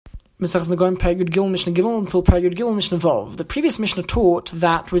Mesechus Negoim Perek Yud Gimel Mishnah Gimel until Perek Yud Gimel Mishnah Vav. The previous Mishnah taught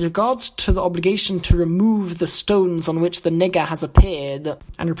that with regards to the obligation to remove the stones on which the nega has appeared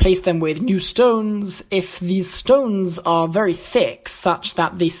and replace them with new stones, if these stones are very thick such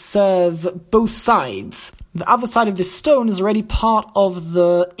that they serve both sides, the other side of this stone is already part of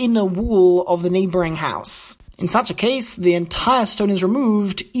the inner wall of the neighboring house. In such a case, the entire stone is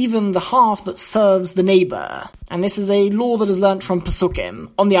removed, even the half that serves the neighbor. And this is a law that is learnt from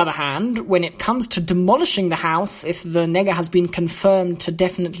Pesukim. On the other hand, when it comes to demolishing the house, if the nega has been confirmed to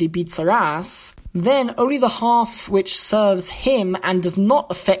definitely be tsaras, then only the half which serves him and does not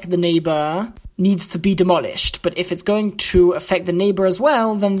affect the neighbor needs to be demolished. But if it's going to affect the neighbor as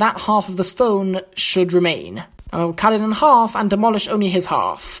well, then that half of the stone should remain. And I'll cut it in half and demolish only his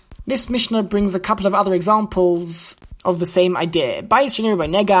half. This Mishnah brings a couple of other examples of the same idea. By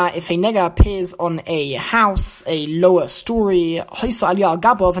nega, if a nega appears on a house, a lower story,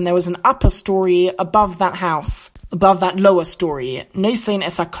 and there was an upper story above that house, above that lower story, he,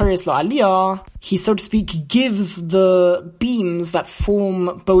 so to speak, gives the beams that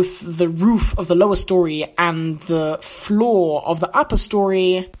form both the roof of the lower story and the floor of the upper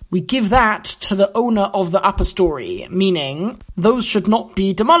story, we give that to the owner of the upper story, meaning those should not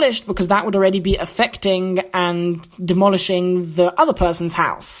be demolished because that would already be affecting and demolishing the other person's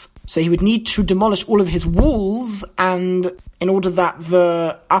house. So he would need to demolish all of his walls, and in order that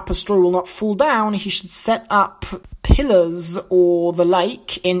the upper story will not fall down, he should set up pillars or the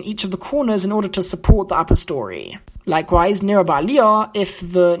like in each of the corners in order to support the upper story. Likewise, Nira Ba'aliyah, if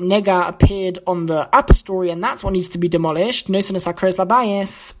the nega appeared on the upper story and that's what needs to be demolished,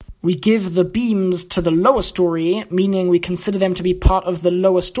 we give the beams to the lower story, meaning we consider them to be part of the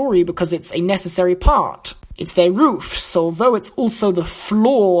lower story because it's a necessary part. It's their roof, so although it's also the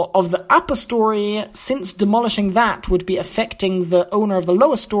floor of the upper story, since demolishing that would be affecting the owner of the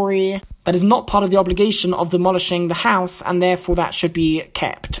lower story, that is not part of the obligation of demolishing the house, and therefore that should be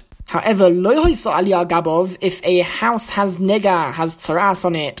kept. However, if a house has nega, has tsaras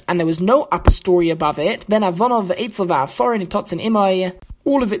on it, and there was no upper story above it, then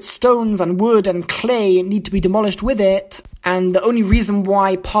all of its stones and wood and clay need to be demolished with it, and the only reason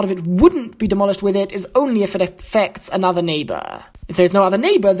why part of it wouldn't be demolished with it is only if it affects another neighbor. If there's no other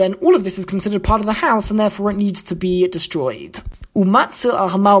neighbor, then all of this is considered part of the house, and therefore it needs to be destroyed. Umatzil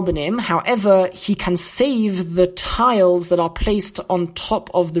al-Hamalbanim, however, he can save the tiles that are placed on top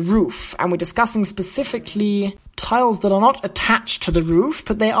of the roof, and we're discussing specifically tiles that are not attached to the roof,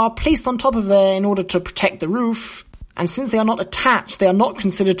 but they are placed on top of there in order to protect the roof. And since they are not attached, they are not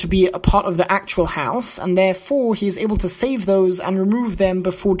considered to be a part of the actual house, and therefore he is able to save those and remove them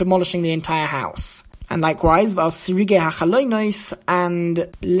before demolishing the entire house. And likewise, and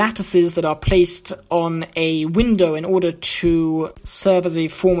lattices that are placed on a window in order to serve as a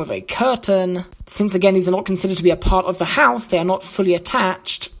form of a curtain. Since again these are not considered to be a part of the house, they are not fully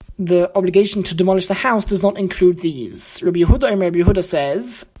attached, the obligation to demolish the house does not include these. Rabbi Yehuda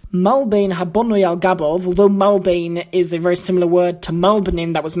says, Malbain habonoy al gabov, although malbain is a very similar word to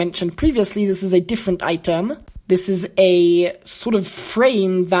malbanim that was mentioned previously, this is a different item. This is a sort of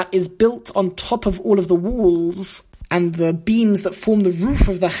frame that is built on top of all of the walls, and the beams that form the roof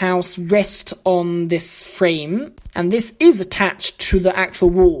of the house rest on this frame, and this is attached to the actual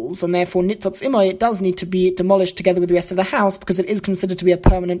walls, and therefore nitzotz imay, it does need to be demolished together with the rest of the house because it is considered to be a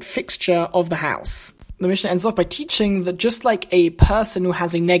permanent fixture of the house. The Mishnah ends off by teaching that just like a person who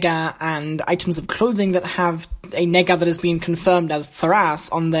has a nega and items of clothing that have a nega that has been confirmed as tsaras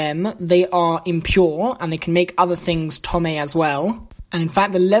on them, they are impure and they can make other things tomei as well. And in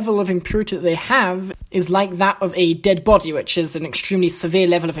fact, the level of impurity that they have is like that of a dead body, which is an extremely severe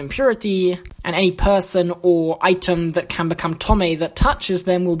level of impurity, and any person or item that can become tomei that touches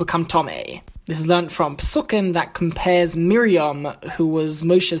them will become tomei. This is learnt from Pesukim that compares Miriam, who was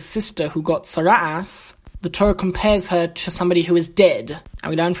Moshe's sister who got tsaras. The Torah compares her to somebody who is dead.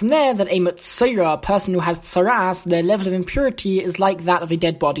 And we learn from there that a Metzora, a person who has tsaras, their level of impurity is like that of a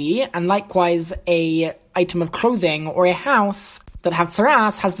dead body, and likewise a item of clothing or a house that have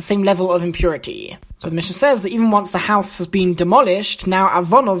tsaras has the same level of impurity. So the Mishnah says that even once the house has been demolished, now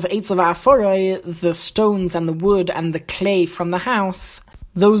avonov eitzav aforoi, the stones and the wood and the clay from the house,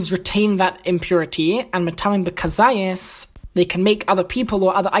 those retain that impurity, and metamim bekazayis, they can make other people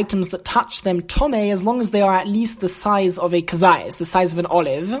or other items that touch them tomei as long as they are at least the size of a kazayis, the size of an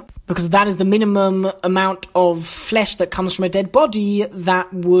olive, because that is the minimum amount of flesh that comes from a dead body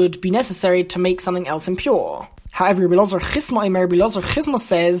that would be necessary to make something else impure. However, Rabbi Elazar Chisma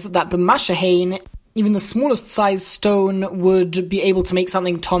says that b'mashahein, even the smallest size stone would be able to make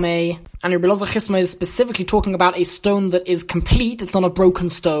something tomei. And Rabbi Elazar Chisma is specifically talking about a stone that is complete, it's not a broken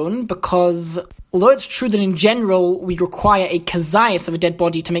stone, because although it's true that in general we require a kazayas of a dead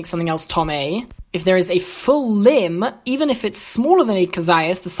body to make something else tomei, if there is a full limb, even if it's smaller than a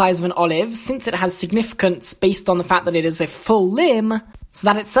kazayas, the size of an olive, since it has significance based on the fact that it is a full limb, so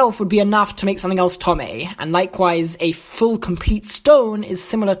that itself would be enough to make something else tomei. And likewise, a full complete stone is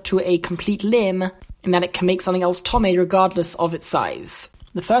similar to a complete limb in that it can make something else tomei regardless of its size.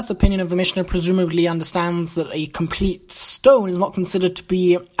 The first opinion of the Mishnah presumably understands that a complete stone is not considered to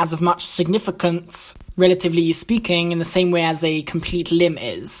be as of much significance, relatively speaking, in the same way as a complete limb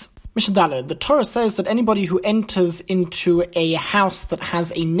is. Mishnah Daled, the Torah says that anybody who enters into a house that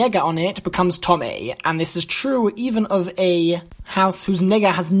has a nega on it becomes tomei, and this is true even of a house whose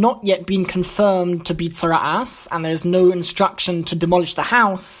nega has not yet been confirmed to be tzara'as, and there is no instruction to demolish the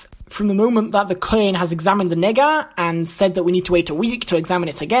house. From the moment that the Kohen has examined the nega and said that we need to wait a week to examine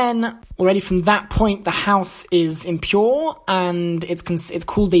it again, already from that point the house is impure, and it's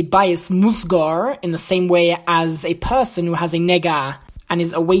called a bayis musgar, in the same way as a person who has a nega and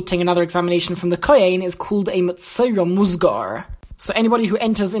is awaiting another examination from the Kohen is called a Metzora Musgar. So anybody who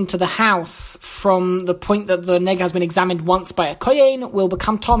enters into the house from the point that the nega has been examined once by a Kohen will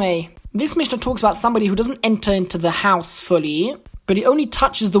become tomei. This Mishnah talks about somebody who doesn't enter into the house fully, but he only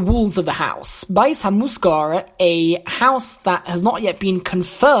touches the walls of the house. Bayis HaMusgar, a house that has not yet been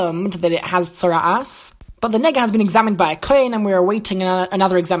confirmed that it has tzara'as, but the nega has been examined by a Kohen and we're awaiting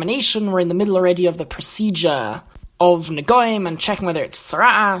another examination. We're in the middle already of the procedure of negoim and checking whether it's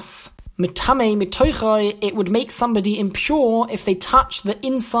tzara'as. Mitamei mitoichoi, it would make somebody impure if they touch the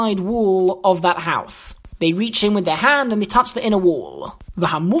inside wall of that house. They reach in with their hand and they touch the inner wall.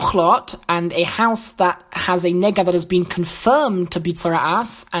 V'hamuchlot, and a house that has a nega that has been confirmed to be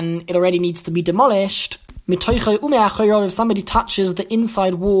tzara'as and it already needs to be demolished. Mitoichoi umeachorov, if somebody touches the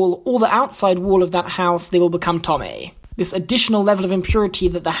inside wall or the outside wall of that house, they will become tomei. This additional level of impurity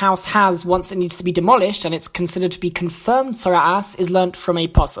that the house has once it needs to be demolished and it's considered to be confirmed tzara'as is learnt from a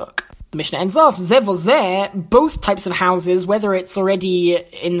pasuk. The Mishnah ends off, zeh v'zeh, both types of houses, whether it's already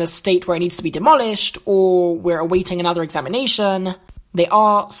in the state where it needs to be demolished or we're awaiting another examination, they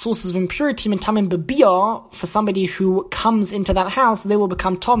are sources of impurity, mintamim bebiyah, for somebody who comes into that house, they will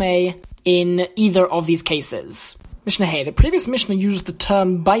become tomei in either of these cases. Mishnah Hey, the previous Mishnah used the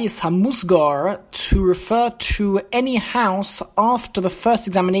term Bayis HaMusgar to refer to any house after the first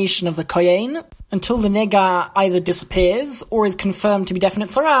examination of the Kohen until the nega either disappears or is confirmed to be definite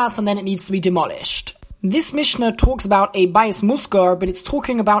tzara'as and then it needs to be demolished. This Mishnah talks about a Bayis Musgar, but it's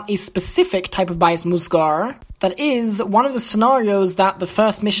talking about a specific type of Bayis Musgar that is one of the scenarios that the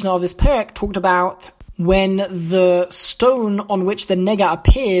first Mishnah of this perek talked about when the stone on which the nega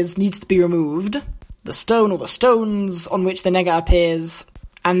appears needs to be removed. The stone or the stones on which the nega appears,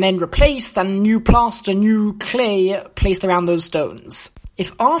 and then replaced, and new plaster, new clay placed around those stones.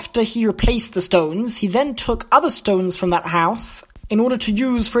 If after he replaced the stones, he then took other stones from that house in order to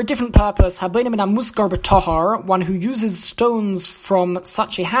use for a different purpose, one who uses stones from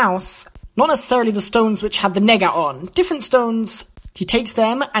such a house, not necessarily the stones which had the nega on, different stones, he takes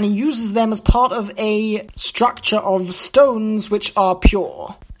them and he uses them as part of a structure of stones which are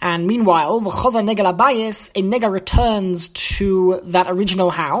pure. And meanwhile, v'chazar nega labayis, a nega returns to that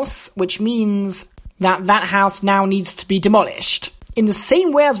original house, which means that that house now needs to be demolished. In the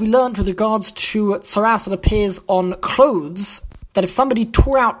same way as we learned with regards to tzara'as that appears on clothes, that if somebody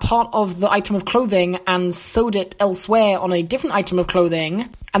tore out part of the item of clothing and sewed it elsewhere on a different item of clothing,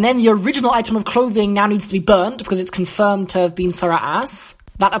 and then the original item of clothing now needs to be burnt because it's confirmed to have been tzara'as,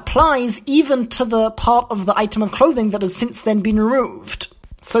 that applies even to the part of the item of clothing that has since then been removed.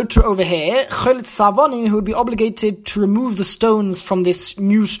 So too over here, Cholet Savonim, who would be obligated to remove the stones from this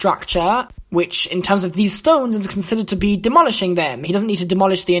new structure, which in terms of these stones is considered to be demolishing them. He doesn't need to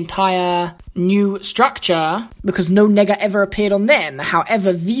demolish the entire new structure because no nega ever appeared on them.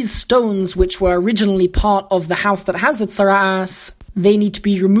 However, these stones, which were originally part of the house that has the tzara'as, they need to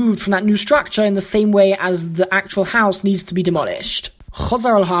be removed from that new structure in the same way as the actual house needs to be demolished.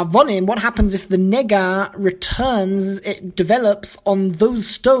 Chazar al-ha'avonim, what happens if the nega returns, it develops on those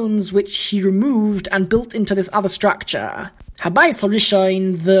stones which he removed and built into this other structure? Habayis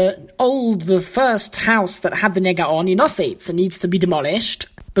harishain, the first house that had the nega on, yinoseitz, it needs to be demolished,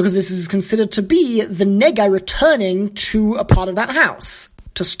 because this is considered to be the nega returning to a part of that house,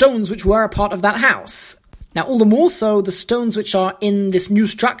 to stones which were a part of that house. Now, all the more so, the stones which are in this new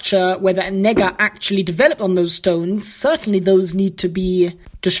structure, where the nega actually developed on those stones, certainly those need to be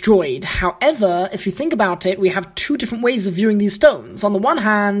destroyed. However, if you think about it, we have two different ways of viewing these stones. On the one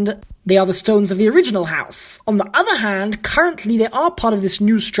hand, They are the stones of the original house. On the other hand, currently they are part of this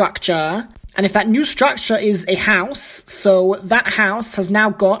new structure, and if that new structure is a house, so that house has now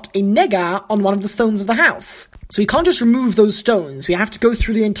got a nega on one of the stones of the house. So we can't just remove those stones. We have to go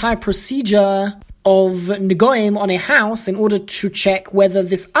through the entire procedure of negoim on a house in order to check whether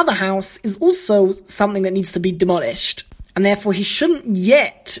this other house is also something that needs to be demolished. And therefore he shouldn't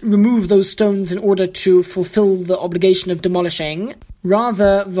yet remove those stones in order to fulfill the obligation of demolishing.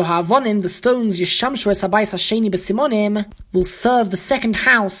 Rather, the stones Yeshamshu es habayis hasheni b'simonim will serve the second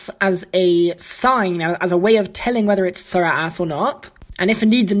house as a sign, as a way of telling whether it's tzara'as or not. And if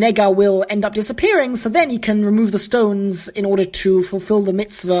indeed the nega will end up disappearing, so then he can remove the stones in order to fulfill the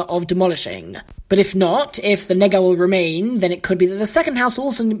mitzvah of demolishing. But if not, if the nega will remain, then it could be that the second house will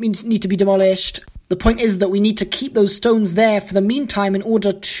also need to be demolished. The point is that we need to keep those stones there for the meantime in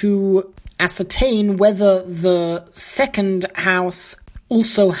order to ascertain whether the second house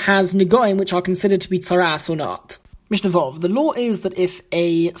also has negoim which are considered to be tzaras or not. Mishnah Vov, the law is that if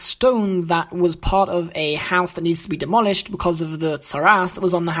a stone that was part of a house that needs to be demolished because of the tzaras that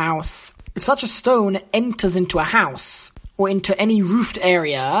was on the house, if such a stone enters into a house or into any roofed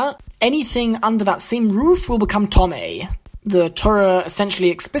area, anything under that same roof will become tomei. The Torah essentially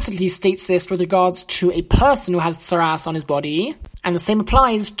explicitly states this with regards to a person who has tzaras on his body, and the same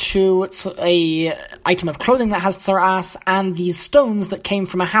applies to a item of clothing that has tzaras and these stones that came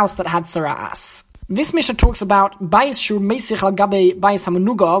from a house that had tzaras. This Mishnah talks about bayis shu meisich al gabe bayis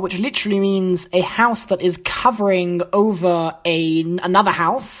hamenuga, which literally means a house that is covering over another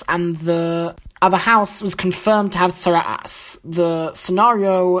house, and the other house was confirmed to have tzaras. The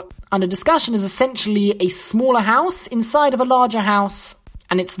scenario under discussion is essentially a smaller house inside of a larger house,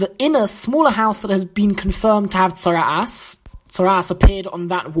 and it's the inner smaller house that has been confirmed to have tzaras. Tzaras appeared on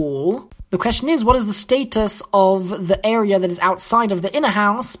that wall. The question is, what is the status of the area that is outside of the inner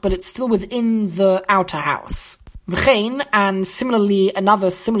house, but it's still within the outer house? V'chein, and similarly, another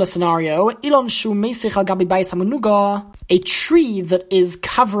similar scenario, ilon shu meisich al gabi bayis hamenuga, a tree that is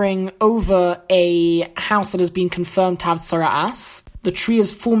covering over a house that has been confirmed to have tzaras. The tree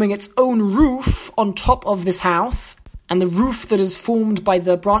is forming its own roof on top of this house, and the roof that is formed by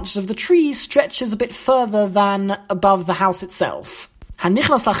the branches of the tree stretches a bit further than above the house itself.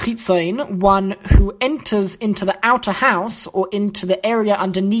 Hanichnas lachitzain, one who enters into the outer house or into the area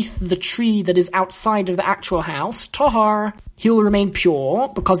underneath the tree that is outside of the actual house, tohar, he will remain pure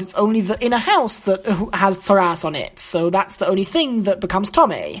because it's only the inner house that has tzaras on it, so that's the only thing that becomes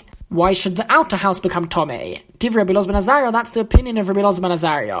tomei. Why should the outer house become tomei? Divrei Rabbi Elazar ben Azariah, that's the opinion of Rabbi Elazar ben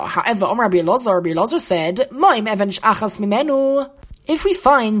Azariah. However, Rabbi Elazar said, Moim even sh'achas mimenu. If we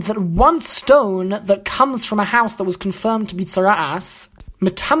find that one stone that comes from a house that was confirmed to be tzara'as,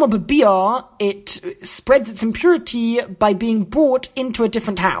 metama b'biyah, it spreads its impurity by being brought into a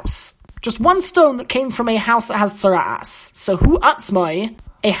different house. Just one stone that came from a house that has tzara'as. So hu atzmai,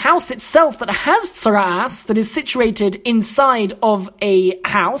 a house itself that has tzara'as, that is situated inside of a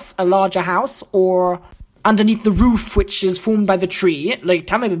house, a larger house, or underneath the roof which is formed by the tree, like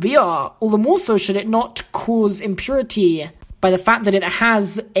tamei b'biyah, all the more so should it not cause impurity by the fact that it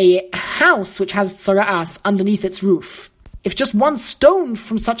has a house which has tzara'as underneath its roof. If just one stone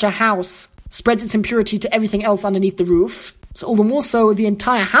from such a house spreads its impurity to everything else underneath the roof, so all the more so the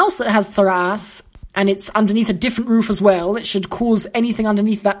entire house that has tzara'as, and it's underneath a different roof as well, it should cause anything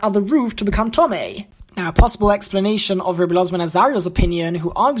underneath that other roof to become tomei. Now, a possible explanation of Rabbi Elazar ben Azariah's opinion,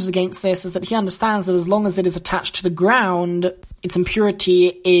 who argues against this, is that he understands that as long as it is attached to the ground, its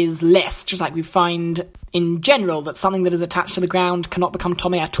impurity is less, just like we find in general that something that is attached to the ground cannot become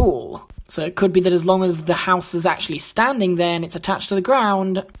tomei at all. So it could be that as long as the house is actually standing there and it's attached to the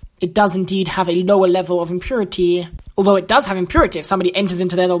ground, it does indeed have a lower level of impurity. Although it does have impurity, if somebody enters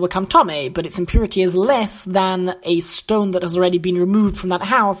into there, they'll become tomei, but its impurity is less than a stone that has already been removed from that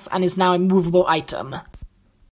house and is now a movable item.